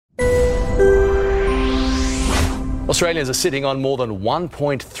Australians are sitting on more than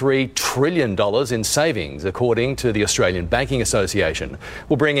 $1.3 trillion in savings, according to the Australian Banking Association.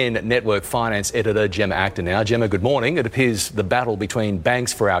 We'll bring in Network Finance editor Gemma Acton now. Gemma, good morning. It appears the battle between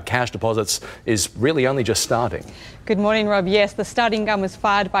banks for our cash deposits is really only just starting. Good morning, Rob. Yes, the starting gun was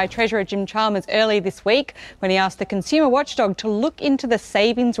fired by Treasurer Jim Chalmers early this week when he asked the consumer watchdog to look into the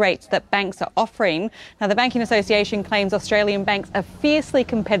savings rates that banks are offering. Now, the Banking Association claims Australian banks are fiercely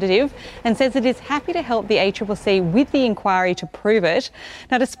competitive and says it is happy to help the ACCC with the inquiry to prove it.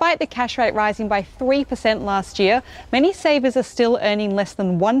 Now, despite the cash rate rising by 3% last year, many savers are still earning less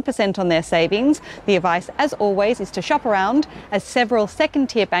than 1% on their savings. The advice, as always, is to shop around, as several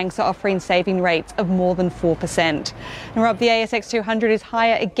second-tier banks are offering saving rates of more than 4%. And Rob, the ASX 200 is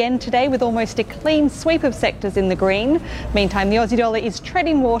higher again today with almost a clean sweep of sectors in the green. Meantime, the Aussie dollar is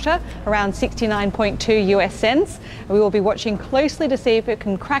treading water around 69.2 US cents. We will be watching closely to see if it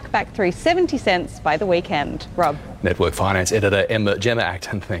can crack back through 70 cents by the weekend. Rob. Network Finance editor Gemma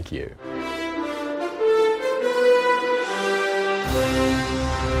Acton, thank you.